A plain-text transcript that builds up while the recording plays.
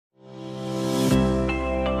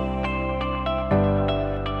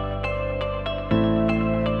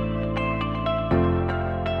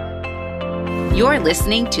You're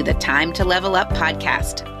listening to the Time to Level Up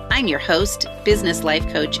podcast. I'm your host, business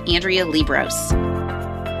life coach Andrea Liebross.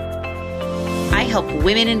 I help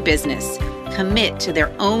women in business commit to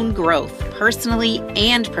their own growth personally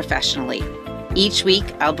and professionally. Each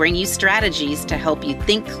week, I'll bring you strategies to help you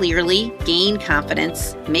think clearly, gain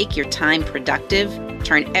confidence, make your time productive,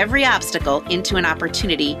 turn every obstacle into an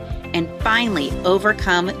opportunity, and finally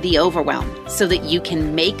overcome the overwhelm so that you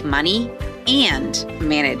can make money and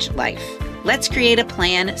manage life. Let's create a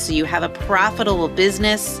plan so you have a profitable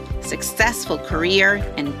business, successful career,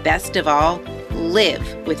 and best of all, live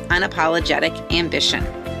with unapologetic ambition.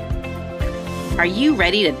 Are you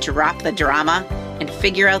ready to drop the drama and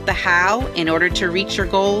figure out the how in order to reach your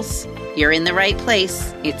goals? You're in the right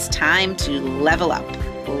place. It's time to level up.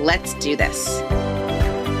 Let's do this.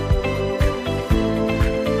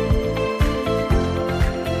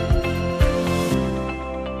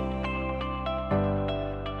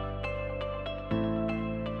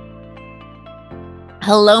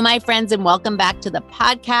 Hello, my friends, and welcome back to the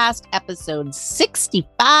podcast, episode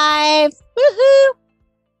 65. Woohoo!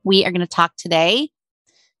 We are going to talk today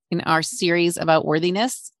in our series about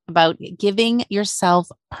worthiness, about giving yourself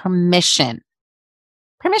permission.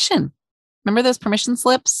 Permission. Remember those permission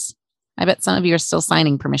slips? I bet some of you are still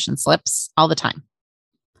signing permission slips all the time.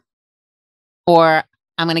 Or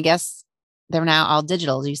I'm going to guess they're now all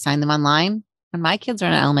digital. Do you sign them online? When my kids were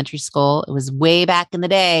in elementary school, it was way back in the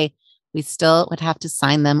day. We still would have to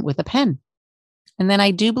sign them with a pen. And then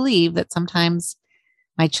I do believe that sometimes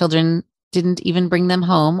my children didn't even bring them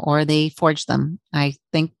home or they forged them. I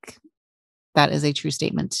think that is a true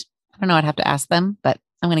statement. I don't know. I'd have to ask them, but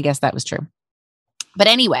I'm going to guess that was true. But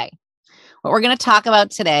anyway, what we're going to talk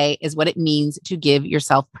about today is what it means to give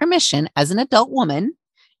yourself permission as an adult woman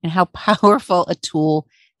and how powerful a tool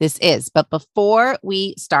this is. But before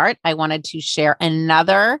we start, I wanted to share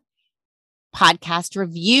another podcast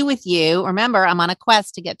review with you. Remember, I'm on a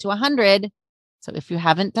quest to get to 100. So if you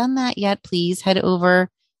haven't done that yet, please head over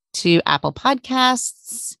to Apple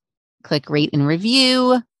Podcasts, click rate and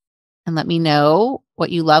review, and let me know what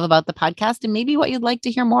you love about the podcast and maybe what you'd like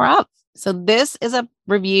to hear more of. So this is a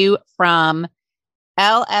review from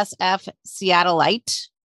LSF Seattleite,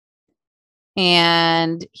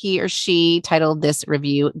 and he or she titled this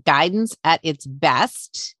review, Guidance at Its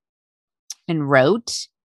Best, and wrote,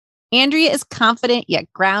 Andrea is confident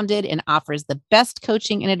yet grounded and offers the best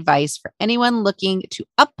coaching and advice for anyone looking to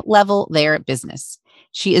up-level their business.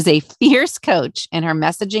 She is a fierce coach and her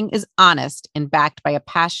messaging is honest and backed by a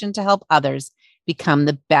passion to help others become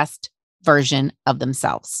the best version of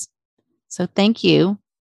themselves. So thank you,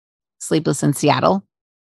 Sleepless in Seattle.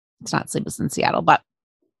 It's not Sleepless in Seattle, but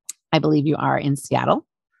I believe you are in Seattle.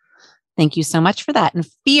 Thank you so much for that. And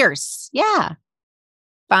fierce. Yeah.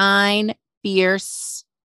 Fine, fierce.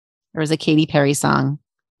 There was a Katy Perry song,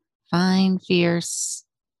 fine, fierce,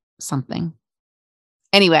 something.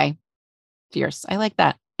 Anyway, fierce. I like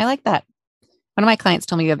that. I like that. One of my clients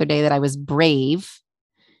told me the other day that I was brave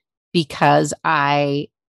because I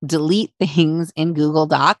delete things in Google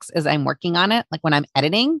Docs as I'm working on it. Like when I'm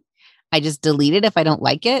editing, I just delete it if I don't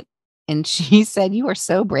like it. And she said, you are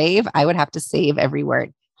so brave. I would have to save every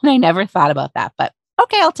word. And I never thought about that, but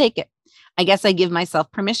okay, I'll take it. I guess I give myself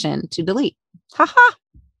permission to delete. Ha.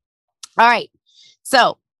 All right.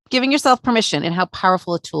 So giving yourself permission and how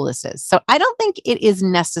powerful a tool this is. So I don't think it is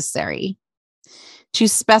necessary to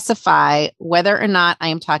specify whether or not I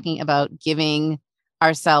am talking about giving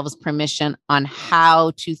ourselves permission on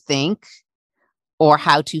how to think or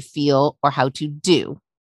how to feel or how to do,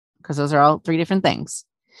 because those are all three different things.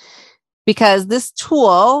 Because this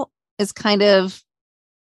tool is kind of,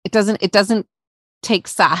 it doesn't take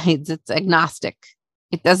sides. It's agnostic.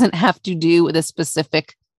 It doesn't have to do with a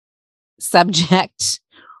specific subject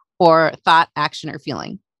or thought, action, or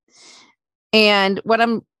feeling. And what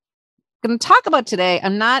I'm going to talk about today,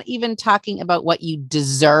 I'm not even talking about what you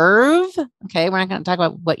deserve. Okay. We're not going to talk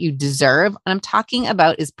about what you deserve. What I'm talking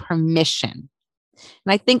about is permission.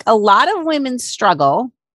 And I think a lot of women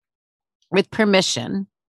struggle with permission,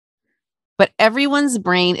 but everyone's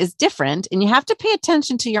brain is different. And you have to pay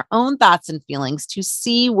attention to your own thoughts and feelings to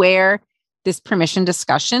see where this permission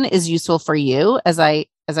discussion is useful for you as I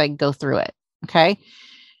go through it. Okay.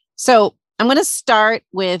 So I'm going to start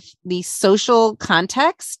with the social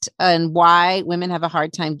context and why women have a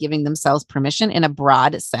hard time giving themselves permission in a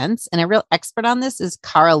broad sense. And a real expert on this is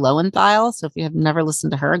Cara Lowenthal. So if you have never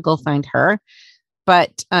listened to her, go find her.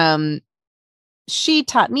 But she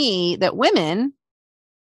taught me that women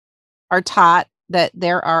are taught that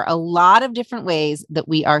there are a lot of different ways that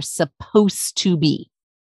we are supposed to be.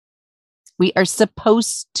 We are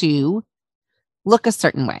supposed to look a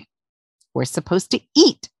certain way. We're supposed to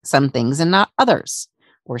eat some things and not others.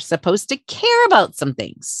 We're supposed to care about some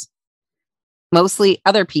things, mostly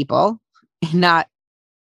other people, not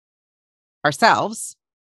ourselves,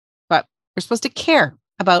 but we're supposed to care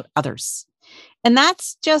about others. And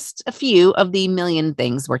that's just a few of the million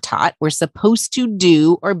things we're taught we're supposed to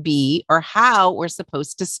do or be, or how we're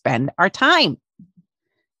supposed to spend our time,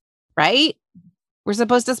 right? We're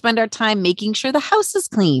supposed to spend our time making sure the house is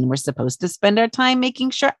clean. We're supposed to spend our time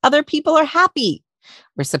making sure other people are happy.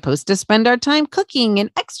 We're supposed to spend our time cooking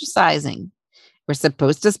and exercising. We're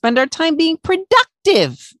supposed to spend our time being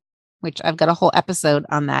productive, which I've got a whole episode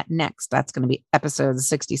on that next. That's going to be episode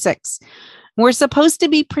 66. We're supposed to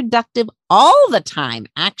be productive all the time,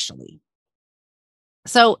 actually.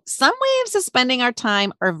 So some ways of spending our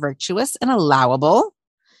time are virtuous and allowable,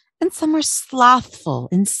 and some are slothful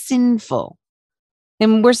and sinful.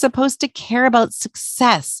 And we're supposed to care about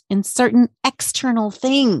success in certain external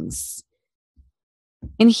things.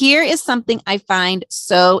 And here is something I find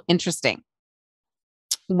so interesting.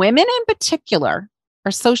 Women in particular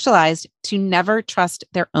are socialized to never trust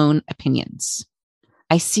their own opinions.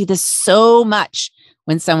 I see this so much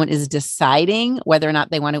when someone is deciding whether or not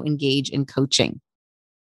they want to engage in coaching.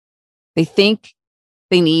 They think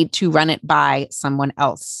they need to run it by someone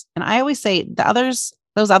else. And I always say those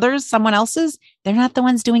others, someone else's, they're not the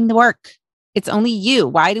ones doing the work. It's only you.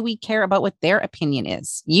 Why do we care about what their opinion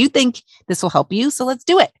is? You think this will help you, so let's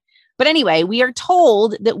do it. But anyway, we are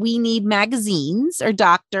told that we need magazines or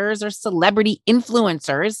doctors or celebrity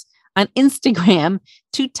influencers on Instagram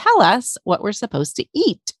to tell us what we're supposed to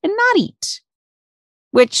eat and not eat,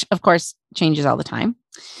 which of course changes all the time.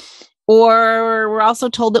 Or we're also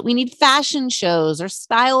told that we need fashion shows or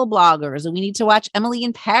style bloggers, and we need to watch Emily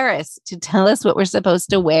in Paris to tell us what we're supposed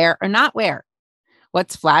to wear or not wear,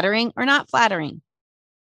 what's flattering or not flattering.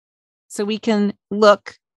 So we can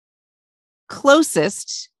look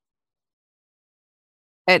closest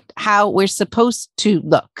at how we're supposed to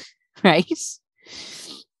look, right?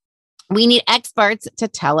 We need experts to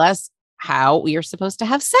tell us how we are supposed to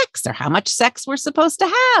have sex, or how much sex we're supposed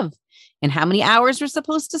to have, and how many hours we're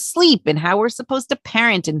supposed to sleep, and how we're supposed to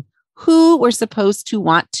parent, and who we're supposed to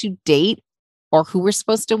want to date, or who we're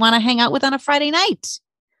supposed to want to hang out with on a Friday night,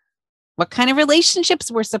 what kind of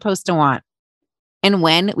relationships we're supposed to want, and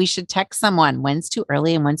when we should text someone, when's too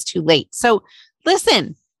early and when's too late. So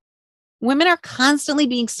listen, women are constantly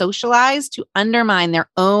being socialized to undermine their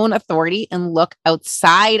own authority and look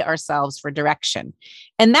outside ourselves for direction.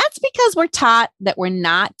 And that's because we're taught that we're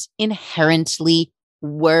not inherently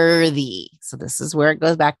worthy. So this is where it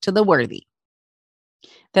goes back to the worthy.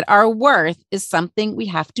 That our worth is something we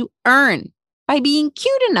have to earn by being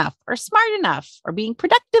cute enough or smart enough or being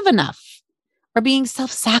productive enough or being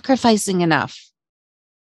self-sacrificing enough.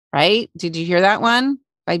 Right? Did you hear that one?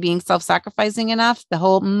 By being self-sacrificing enough, the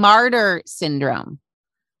whole martyr syndrome,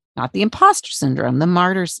 not the imposter syndrome, the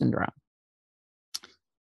martyr syndrome.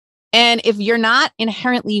 And if you're not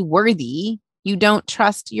inherently worthy, you don't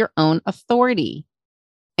trust your own authority,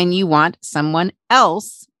 and you want someone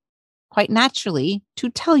else, quite naturally, to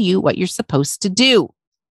tell you what you're supposed to do,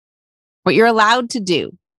 what you're allowed to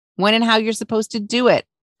do, when and how you're supposed to do it,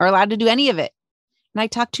 or allowed to do any of it. And I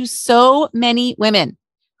talk to so many women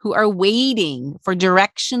who are waiting for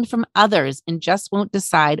direction from others and just won't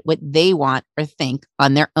decide what they want or think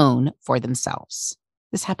on their own for themselves.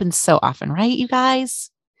 This happens so often, right, you guys?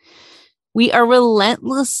 We are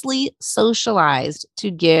relentlessly socialized to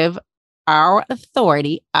give our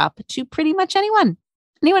authority up to pretty much anyone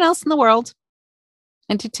else in the world,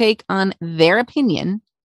 and to take on their opinion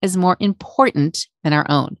as more important than our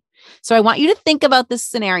own. So I want you to think about this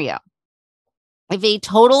scenario. If a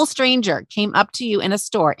total stranger came up to you in a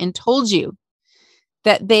store and told you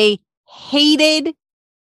that they hated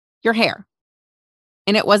your hair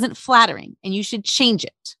and it wasn't flattering and you should change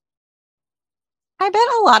it, I bet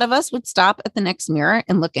a lot of us would stop at the next mirror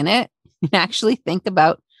and look in it and actually think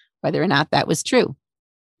about whether or not that was true.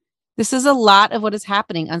 This is a lot of what is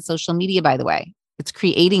happening on social media, by the way. It's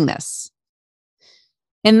creating this.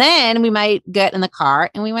 And then we might get in the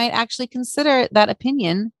car and we might actually consider that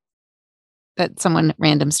opinion that someone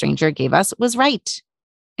random stranger gave us was right.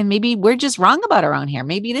 And maybe we're just wrong about our own hair.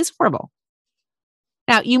 Maybe it is horrible.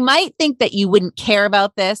 Now, you might think that you wouldn't care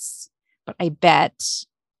about this, but I bet,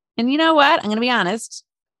 and you know what? I'm going to be honest.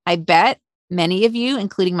 I bet many of you,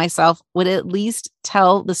 including myself, would at least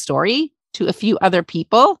tell the story to a few other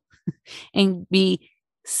people and be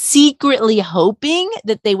secretly hoping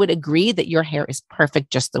that they would agree that your hair is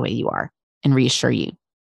perfect just the way you are and reassure you.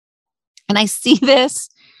 And I see this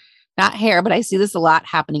not hair, but I see this a lot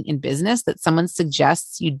happening in business, that someone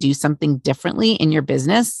suggests you do something differently in your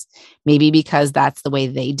business, maybe because that's the way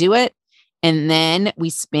they do it. And then we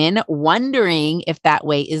spin wondering if that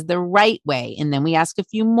way is the right way. And then we ask a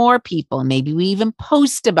few more people. Maybe we even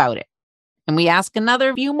post about it. And we ask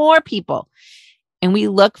another few more people. And we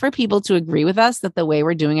look for people to agree with us that the way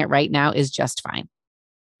we're doing it right now is just fine.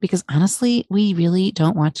 Because honestly, we really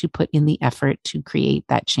don't want to put in the effort to create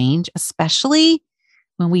that change, especially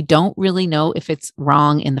when we don't really know if it's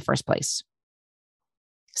wrong in the first place.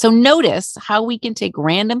 So notice how we can take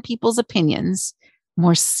random people's opinions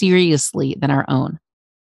more seriously than our own.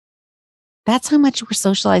 That's how much we're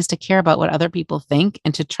socialized to care about what other people think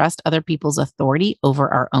and to trust other people's authority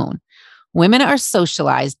over our own. Women are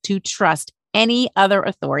socialized to trust any other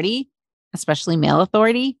authority, especially male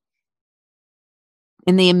authority,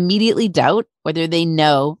 and they immediately doubt whether they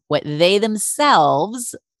know what they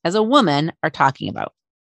themselves as a woman are talking about.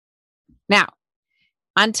 Now,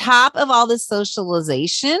 on top of all this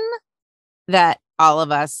socialization that all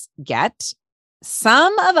of us get,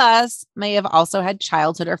 some of us may have also had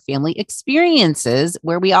childhood or family experiences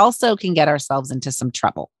where we also can get ourselves into some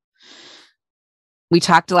trouble. We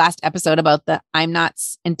talked last episode about the I'm not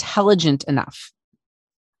intelligent enough.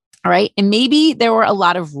 All right. And maybe there were a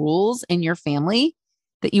lot of rules in your family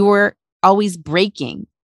that you were always breaking,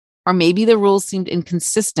 or maybe the rules seemed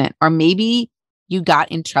inconsistent, or maybe you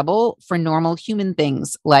got in trouble for normal human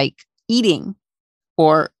things like eating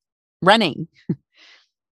or running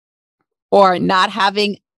or not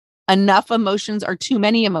having enough emotions or too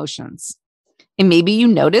many emotions. And maybe you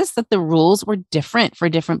noticed that the rules were different for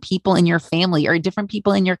different people in your family or different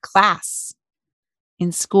people in your class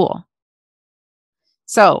in school.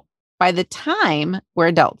 So by the time we're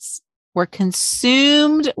adults, we're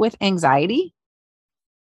consumed with anxiety.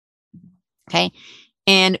 Okay.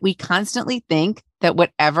 And we constantly think that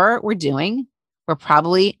whatever we're doing, we're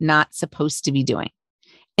probably not supposed to be doing.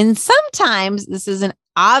 And sometimes this is an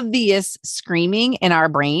obvious screaming in our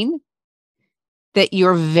brain that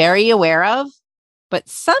you're very aware of, but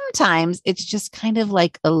sometimes it's just kind of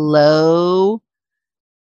like a low,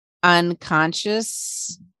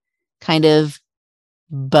 unconscious kind of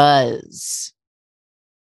buzz.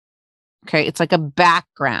 Okay. It's like a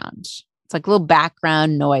background. It's like a little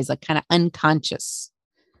background noise, like kind of unconscious.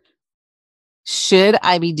 Should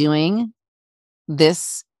I be doing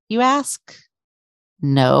this, you ask?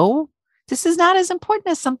 No, this is not as important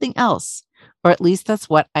as something else. Or at least that's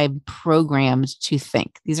what I'm programmed to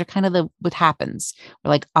think. These are kind of what happens. We're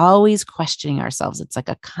like always questioning ourselves. It's like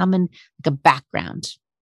a common, like a background.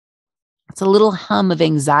 It's a little hum of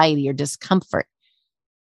anxiety or discomfort.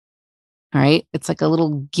 All right. It's like a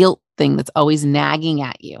little guilt thing that's always nagging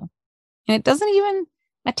at you. And it doesn't even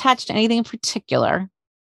attach to anything in particular.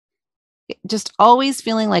 Just always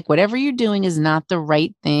feeling like whatever you're doing is not the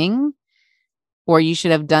right thing, or you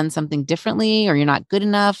should have done something differently, or you're not good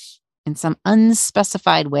enough in some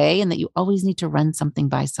unspecified way, and that you always need to run something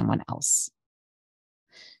by someone else.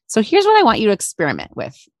 So here's what I want you to experiment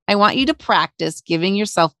with. I want you to practice giving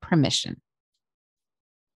yourself permission.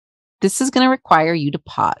 This is going to require you to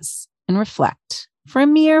pause and reflect for a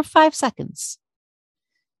mere 5 seconds.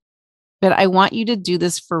 But I want you to do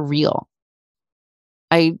this for real.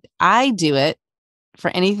 I do it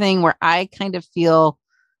for anything where I kind of feel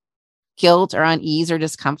guilt or unease or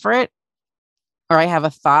discomfort, or I have a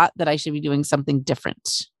thought that I should be doing something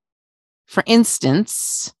different. For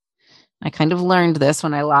instance, I kind of learned this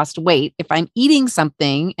when I lost weight. If I'm eating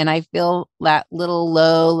something and I feel that little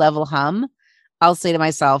low level hum, I'll say to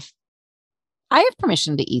myself, I have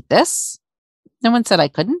permission to eat this. No one said I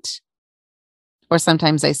couldn't. Or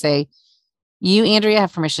sometimes I say, you, Andrea,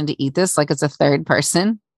 have permission to eat this, like it's a third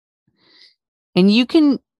person. And you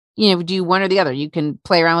can, do one or the other. You can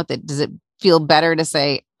play around with it. Does it feel better to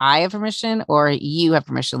say, I have permission, or you have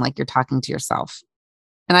permission, like you're talking to yourself?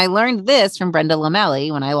 And I learned this from Brenda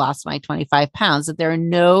Lamelli when I lost my 25 pounds, that there are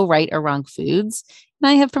no right or wrong foods,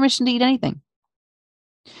 and I have permission to eat anything.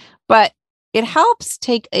 But it helps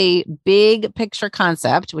take a big picture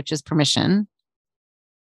concept, which is permission,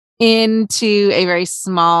 into a very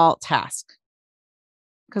small task.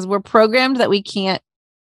 Because we're programmed that we can't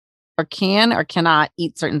or can or cannot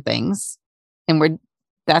eat certain things. And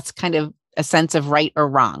that's kind of a sense of right or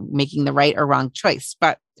wrong, making the right or wrong choice.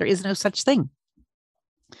 But there is no such thing.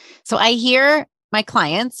 So I hear my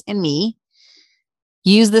clients and me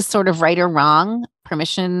use this sort of right or wrong,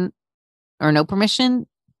 permission or no permission,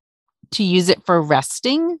 to use it for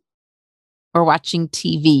resting or watching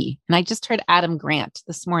TV. And I just heard Adam Grant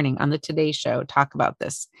this morning on the Today Show talk about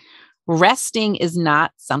this. Resting is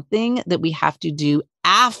not something that we have to do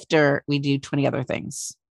after we do 20 other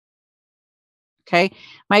things. Okay.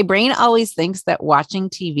 My brain always thinks that watching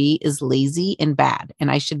TV is lazy and bad,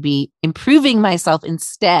 and I should be improving myself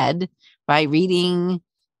instead by reading,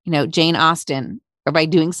 Jane Austen, or by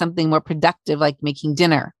doing something more productive like making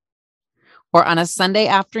dinner. Or on a Sunday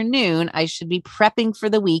afternoon, I should be prepping for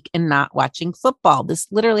the week and not watching football. This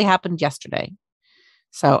literally happened yesterday.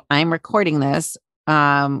 So I'm recording this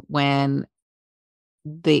when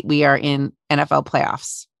we are in NFL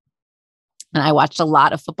playoffs. And I watched a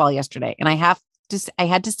lot of football yesterday. And I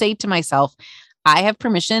had to say to myself, I have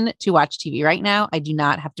permission to watch TV right now. I do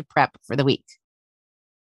not have to prep for the week.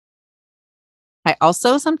 I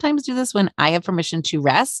also sometimes do this when I have permission to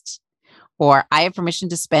rest, or I have permission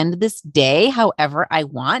to spend this day however I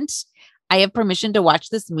want. I have permission to watch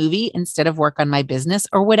this movie instead of work on my business,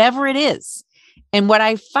 or whatever it is. And what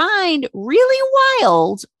I find really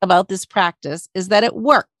wild about this practice is that it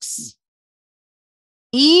works.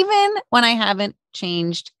 Even when I haven't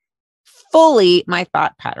changed fully my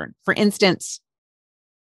thought pattern. For instance,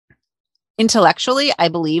 intellectually, I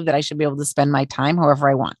believe that I should be able to spend my time however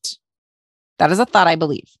I want. That is a thought I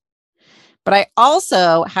believe. But I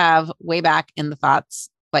also have way back in the thoughts,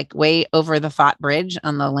 like way over the thought bridge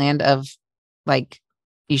on the land of like,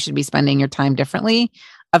 you should be spending your time differently,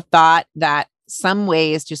 a thought that some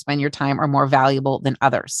ways to spend your time are more valuable than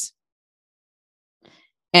others.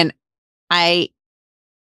 And I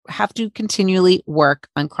have to continually work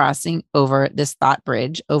on crossing over this thought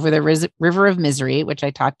bridge over the river of misery, which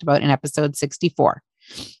I talked about in episode 64.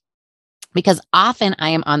 Because often I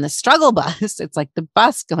am on the struggle bus. It's like the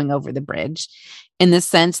bus going over the bridge, in the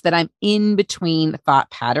sense that I'm in between thought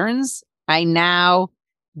patterns. I now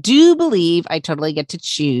do believe I totally get to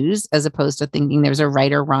choose, as opposed to thinking there's a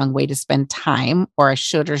right or wrong way to spend time, or a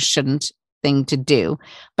should or shouldn't thing to do.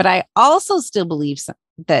 But I also still believe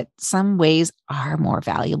that some ways are more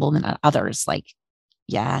valuable than others. Like,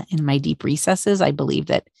 yeah, in my deep recesses, I believe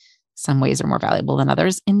that some ways are more valuable than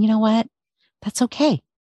others. And you know what? That's okay.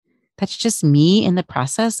 That's just me in the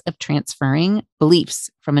process of transferring beliefs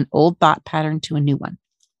from an old thought pattern to a new one.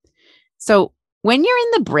 So when you're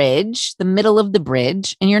in the bridge, the middle of the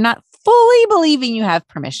bridge, and you're not fully believing you have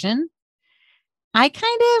permission, I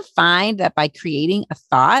kind of find that by creating a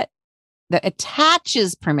thought that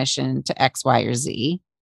attaches permission to X, Y, or Z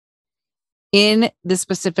in the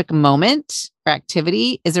specific moment or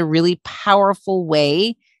activity is a really powerful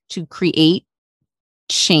way to create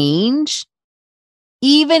change,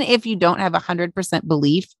 even if you don't have 100%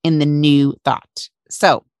 belief in the new thought.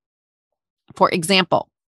 So, for example,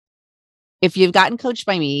 if you've gotten coached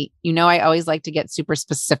by me, I always like to get super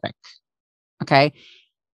specific. Okay.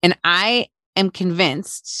 And I am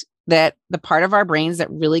convinced that the part of our brains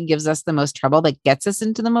that really gives us the most trouble, that gets us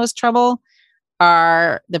into the most trouble,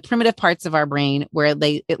 are the primitive parts of our brain where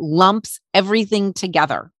it lumps everything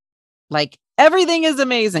together. Like everything is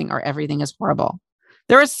amazing or everything is horrible.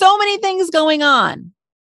 There are so many things going on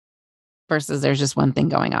versus there's just one thing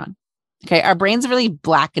going on. Okay. Our brain's really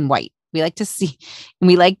black and white. We like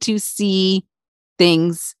to see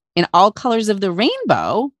things in all colors of the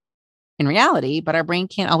rainbow in reality, but our brain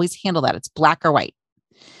can't always handle that. It's black or white.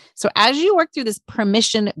 So as you work through this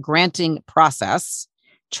permission granting process,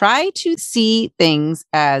 try to see things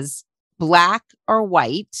as black or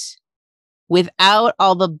white without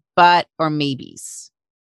all the but or maybes.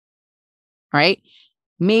 All right.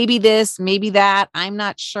 Maybe this, maybe that. I'm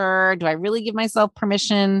not sure. Do I really give myself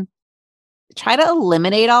permission? Try to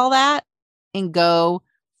eliminate all that and go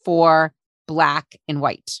for black and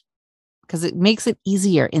white, because it makes it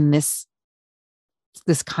easier in this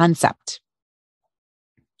concept.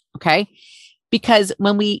 Okay. Because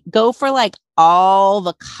when we go for like all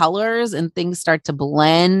the colors and things start to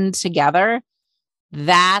blend together,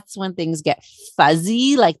 that's when things get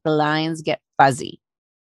fuzzy, like the lines get fuzzy.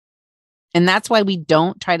 And that's why we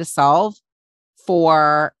don't try to solve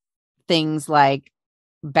for things like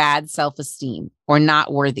bad self-esteem or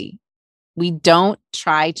not worthy. We don't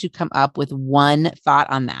try to come up with one thought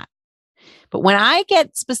on that. But when I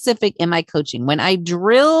get specific in my coaching, when I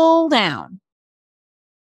drill down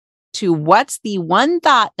to what's the one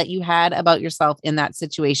thought that you had about yourself in that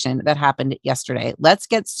situation that happened yesterday, let's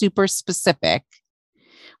get super specific.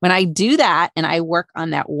 When I do that and I work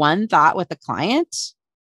on that one thought with a client,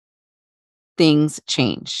 things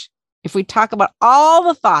change. If we talk about all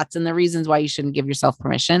the thoughts and the reasons why you shouldn't give yourself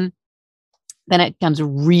permission, then it becomes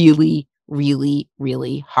really, really,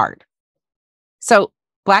 really hard. So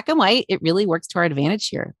black and white, it really works to our advantage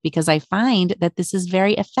here, because I find that this is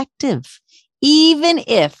very effective. Even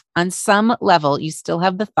if on some level you still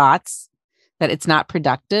have the thoughts that it's not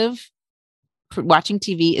productive, watching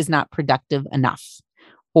TV is not productive enough,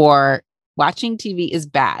 or watching TV is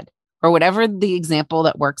bad, or whatever the example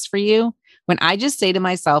that works for you, when I just say to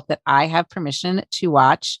myself that I have permission to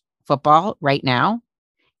watch football right now,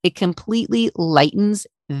 it completely lightens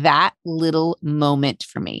that little moment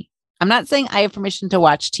for me. I'm not saying I have permission to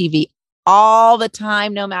watch TV all the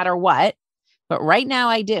time, no matter what, but right now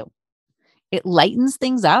I do. It lightens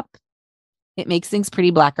things up. It makes things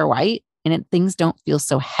pretty black or white, and things don't feel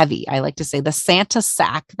so heavy. I like to say the Santa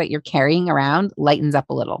sack that you're carrying around lightens up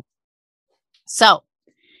a little. So,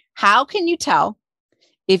 how can you tell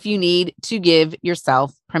if you need to give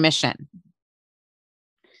yourself permission?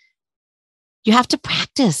 You have to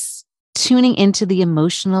practice tuning into the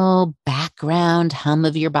emotional background hum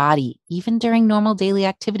of your body, even during normal daily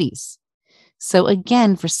activities. So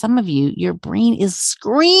again, for some of you, your brain is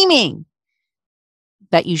screaming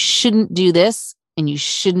that you shouldn't do this and you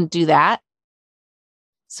shouldn't do that.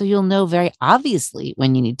 So you'll know very obviously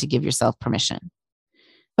when you need to give yourself permission.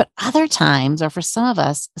 But other times, or for some of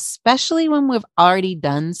us, especially when we've already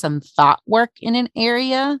done some thought work in an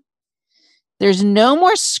area, there's no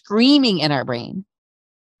more screaming in our brain,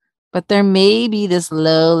 but there may be this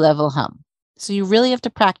low level hum. So you really have to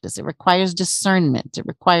practice. It requires discernment. It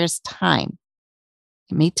requires time.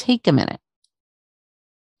 It may take a minute.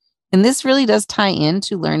 And this really does tie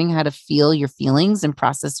into learning how to feel your feelings and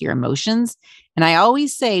process your emotions. And I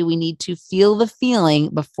always say we need to feel the feeling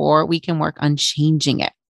before we can work on changing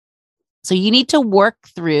it. So you need to work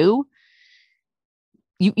through,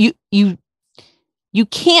 you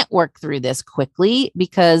can't work through this quickly,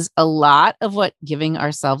 because a lot of what giving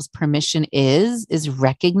ourselves permission is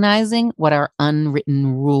recognizing what our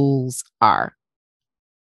unwritten rules are.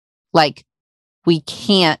 Like, we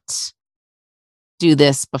can't do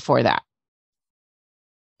this before that.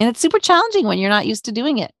 And it's super challenging when you're not used to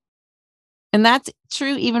doing it. And that's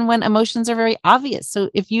true even when emotions are very obvious. So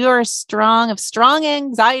if you are a strong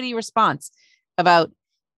anxiety response about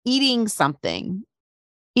eating something,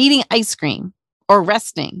 eating ice cream, or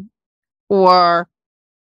resting, or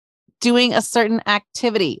doing a certain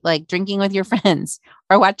activity like drinking with your friends,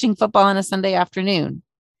 or watching football on a Sunday afternoon,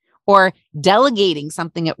 or delegating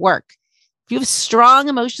something at work. If you have strong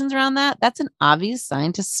emotions around that, that's an obvious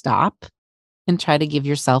sign to stop and try to give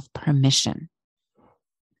yourself permission.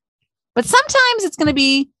 But sometimes it's going to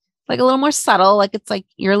be like a little more subtle, like it's like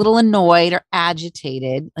you're a little annoyed or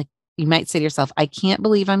agitated. Like you might say to yourself, I can't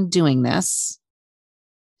believe I'm doing this.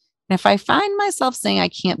 And if I find myself saying, I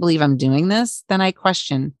can't believe I'm doing this, then I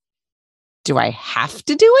question, do I have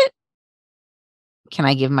to do it? Can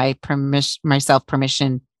I give myself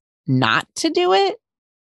permission not to do it?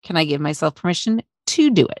 Can I give myself permission to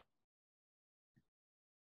do it?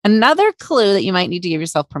 Another clue that you might need to give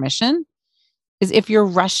yourself permission is if you're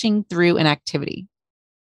rushing through an activity,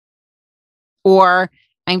 or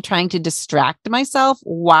I'm trying to distract myself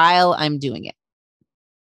while I'm doing it.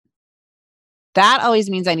 That always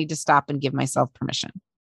means I need to stop and give myself permission.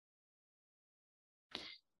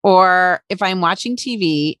 Or if I'm watching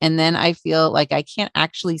TV and then I feel like I can't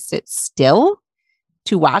actually sit still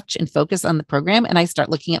to watch and focus on the program, and I start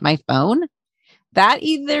looking at my phone, that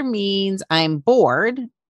either means I'm bored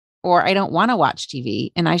or I don't want to watch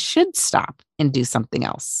TV and I should stop and do something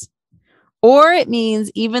else. Or it means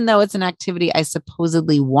even though it's an activity I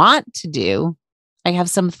supposedly want to do, I have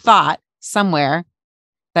some thought somewhere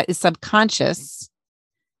that is subconscious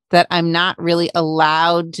that I'm not really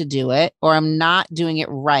allowed to do it, or I'm not doing it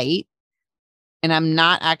right, and I'm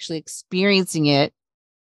not actually experiencing it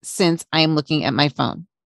since I am looking at my phone.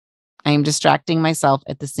 I am distracting myself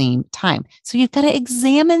at the same time. So you've got to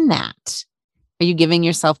examine that. Are you giving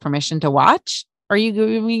yourself permission to watch? Or are you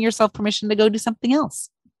giving yourself permission to go do something else?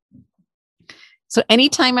 So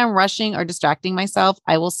anytime I'm rushing or distracting myself,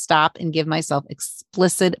 I will stop and give myself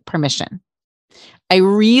explicit permission. I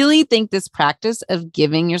really think this practice of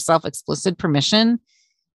giving yourself explicit permission,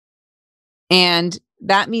 and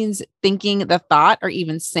that means thinking the thought or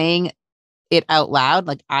even saying it out loud,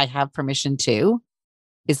 like I have permission to,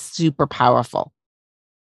 is super powerful.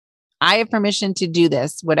 I have permission to do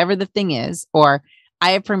this, whatever the thing is, or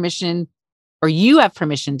I have permission, or you have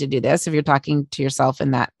permission to do this if you're talking to yourself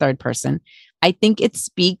in that third person. I think it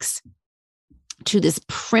speaks to this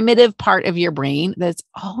primitive part of your brain that's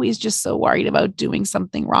always just so worried about doing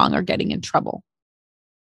something wrong or getting in trouble.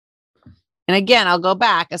 And again, I'll go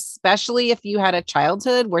back, especially if you had a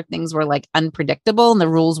childhood where things were like unpredictable and the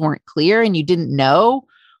rules weren't clear and you didn't know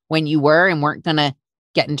when you were and weren't going to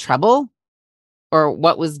get in trouble, or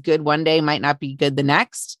what was good one day might not be good the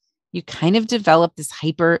next. You kind of develop this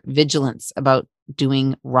hyper vigilance about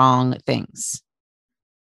doing wrong things,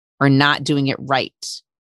 or not doing it right,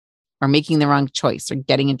 or making the wrong choice, or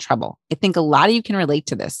getting in trouble. I think a lot of you can relate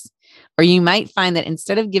to this. Or you might find that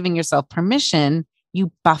instead of giving yourself permission,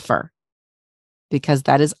 you buffer, because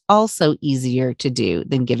that is also easier to do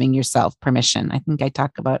than giving yourself permission. I think I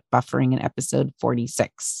talk about buffering in episode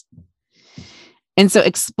 46. And so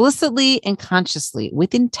explicitly and consciously,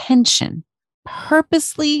 with intention,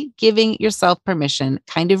 purposely giving yourself permission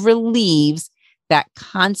kind of relieves that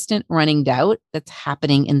constant running doubt that's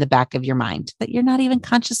happening in the back of your mind that you're not even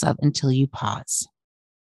conscious of until you pause.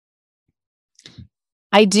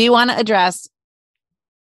 I do want to address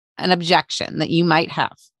an objection that you might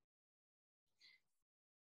have.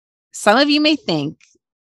 Some of you may think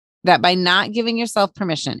that by not giving yourself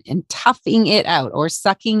permission and toughing it out or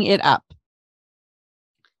sucking it up,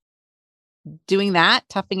 doing that,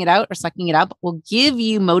 toughing it out or sucking it up, will give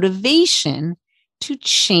you motivation to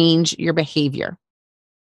change your behavior.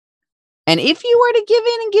 And if you were to give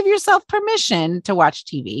in and give yourself permission to watch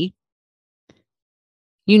TV,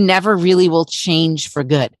 you never really will change for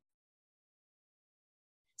good.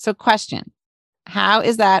 So question, how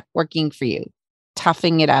is that working for you?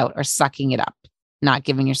 Toughing it out or sucking it up, not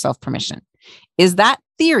giving yourself permission. Is that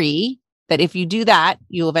theory that if you do that,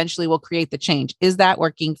 you eventually will create the change? Is that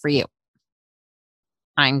working for you?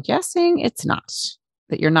 I'm guessing it's not,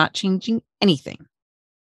 that you're not changing anything.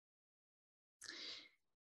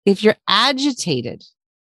 If you're agitated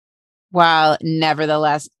while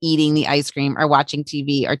nevertheless eating the ice cream or watching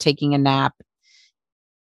TV or taking a nap,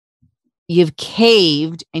 you've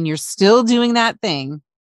caved and you're still doing that thing,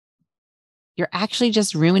 you're actually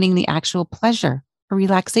just ruining the actual pleasure or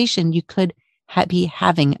relaxation you could be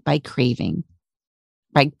having by creating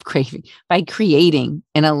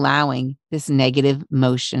and allowing this negative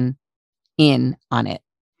motion in on it.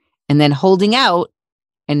 And then holding out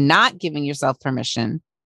and not giving yourself permission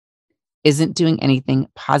isn't doing anything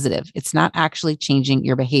positive. It's not actually changing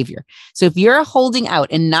your behavior. So if you're holding out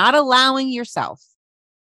and not allowing yourself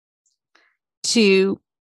to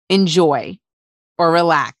enjoy or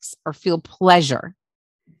relax or feel pleasure,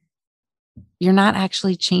 you're not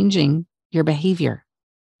actually changing your behavior.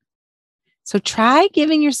 So try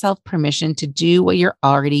giving yourself permission to do what you're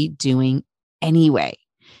already doing anyway.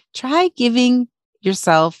 Try giving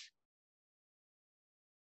yourself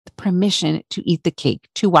the permission to eat the cake,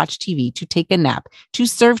 to watch TV, to take a nap, to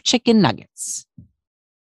serve chicken nuggets.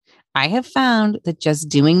 I have found that just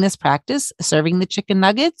doing this practice, serving the chicken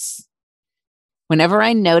nuggets, whenever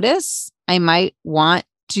I notice I might want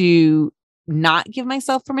to not give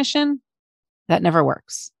myself permission, that never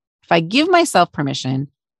works. If I give myself permission,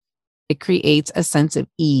 it creates a sense of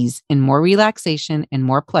ease and more relaxation and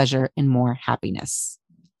more pleasure and more happiness.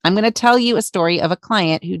 I'm going to tell you a story of a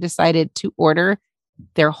client who decided to order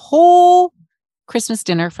their whole Christmas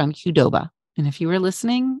dinner from Qdoba. And if you were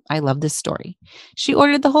listening, I love this story. She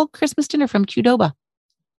ordered the whole Christmas dinner from Qdoba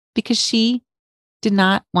because she did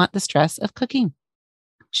not want the stress of cooking.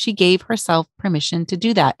 She gave herself permission to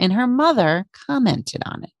do that. And her mother commented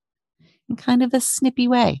on it in kind of a snippy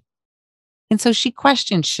way. And so she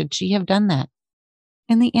questioned, should she have done that?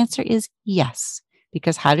 And the answer is yes,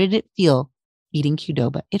 because how did it feel eating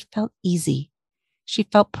Qdoba? It felt easy. She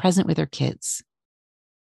felt present with her kids,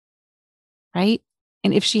 right?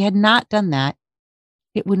 And if she had not done that,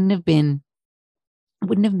 it wouldn't have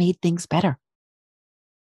made things better.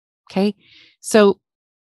 Okay. So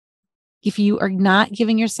if you are not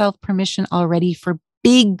giving yourself permission already for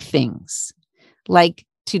big things, like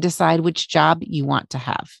to decide which job you want to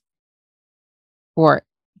have, or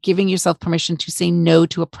giving yourself permission to say no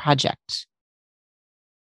to a project,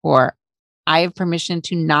 or I have permission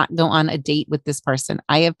to not go on a date with this person.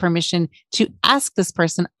 I have permission to ask this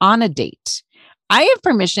person on a date. I have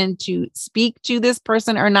permission to speak to this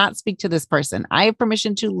person or not speak to this person. I have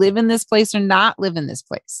permission to live in this place or not live in this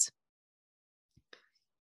place.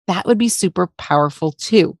 That would be super powerful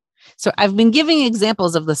too. So I've been giving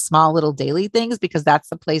examples of the small little daily things because that's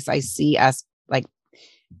the place I see us like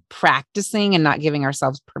practicing and not giving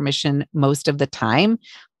ourselves permission most of the time.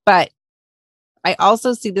 But I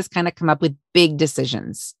also see this kind of come up with big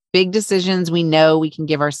decisions. Big decisions we know we can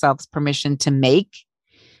give ourselves permission to make.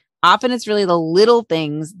 Often it's really the little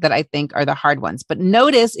things that I think are the hard ones. But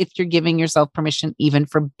notice if you're giving yourself permission even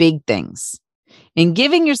for big things. And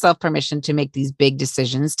giving yourself permission to make these big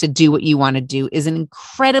decisions, to do what you want to do, is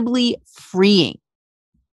incredibly freeing.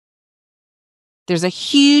 There's a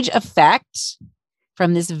huge effect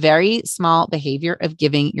from this very small behavior of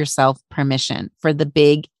giving yourself permission for the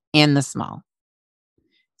big and the small.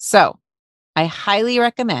 So I highly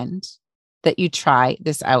recommend that you try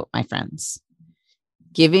this out, my friends.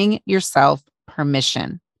 Giving yourself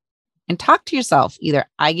permission, and talk to yourself. Either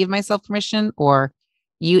I give myself permission or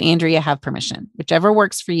you, Andrea, have permission, whichever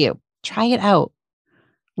works for you. Try it out.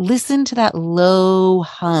 Listen to that low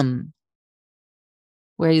hum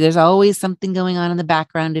where there's always something going on in the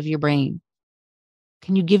background of your brain.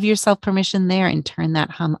 Can you give yourself permission there and turn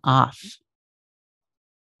that hum off?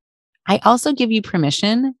 I also give you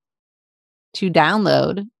permission to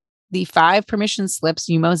download the 5 permission slips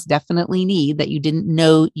you most definitely need that you didn't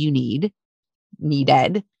know you needed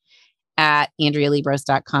at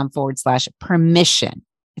AndreaLiebross.com/permission.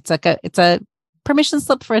 It's a permission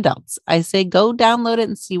slip for adults. I say, go download it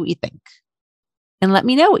and see what you think. And let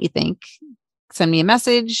me know what you think. Send me a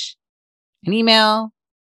message, an email,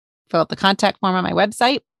 fill out the contact form on my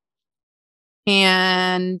website,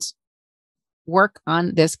 and work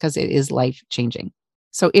on this because it is life-changing.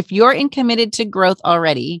 So if you're in Committed to Growth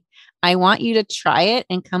already, I want you to try it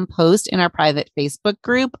and come post in our private Facebook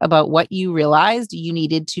group about what you realized you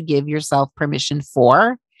needed to give yourself permission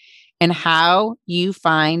for and how you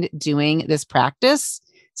find doing this practice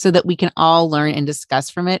so that we can all learn and discuss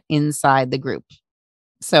from it inside the group.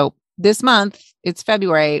 So this month, it's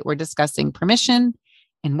February, we're discussing permission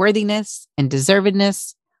and worthiness and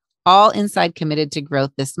deservedness, all inside Committed to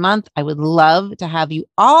Growth this month. I would love to have you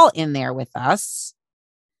all in there with us,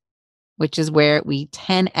 which is where we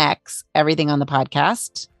 10x everything on the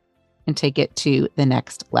podcast and take it to the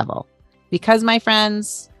next level. Because, my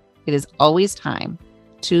friends, it is always time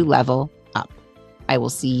to level up. I will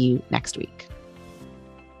see you next week.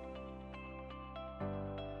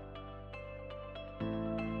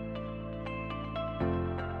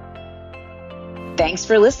 Thanks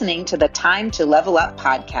for listening to the Time to Level Up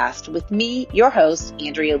podcast with me, your host,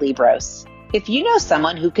 Andrea Liebross. If you know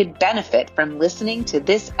someone who could benefit from listening to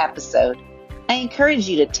this episode, I encourage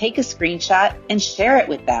you to take a screenshot and share it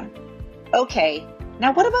with them. Okay,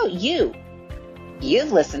 now what about you?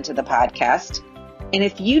 You've listened to the podcast, and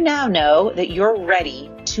if you now know that you're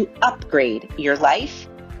ready to upgrade your life,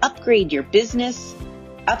 upgrade your business,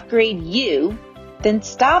 upgrade you, then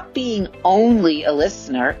stop being only a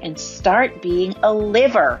listener and start being a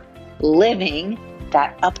liver, living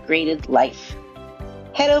that upgraded life.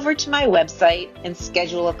 Head over to my website and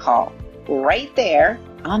schedule a call. Right there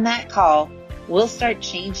on that call, we'll start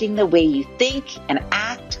changing the way you think and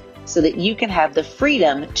act so that you can have the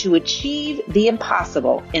freedom to achieve the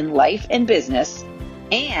impossible in life and business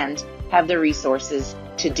and have the resources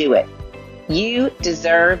to do it. You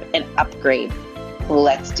deserve an upgrade.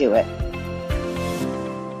 Let's do it.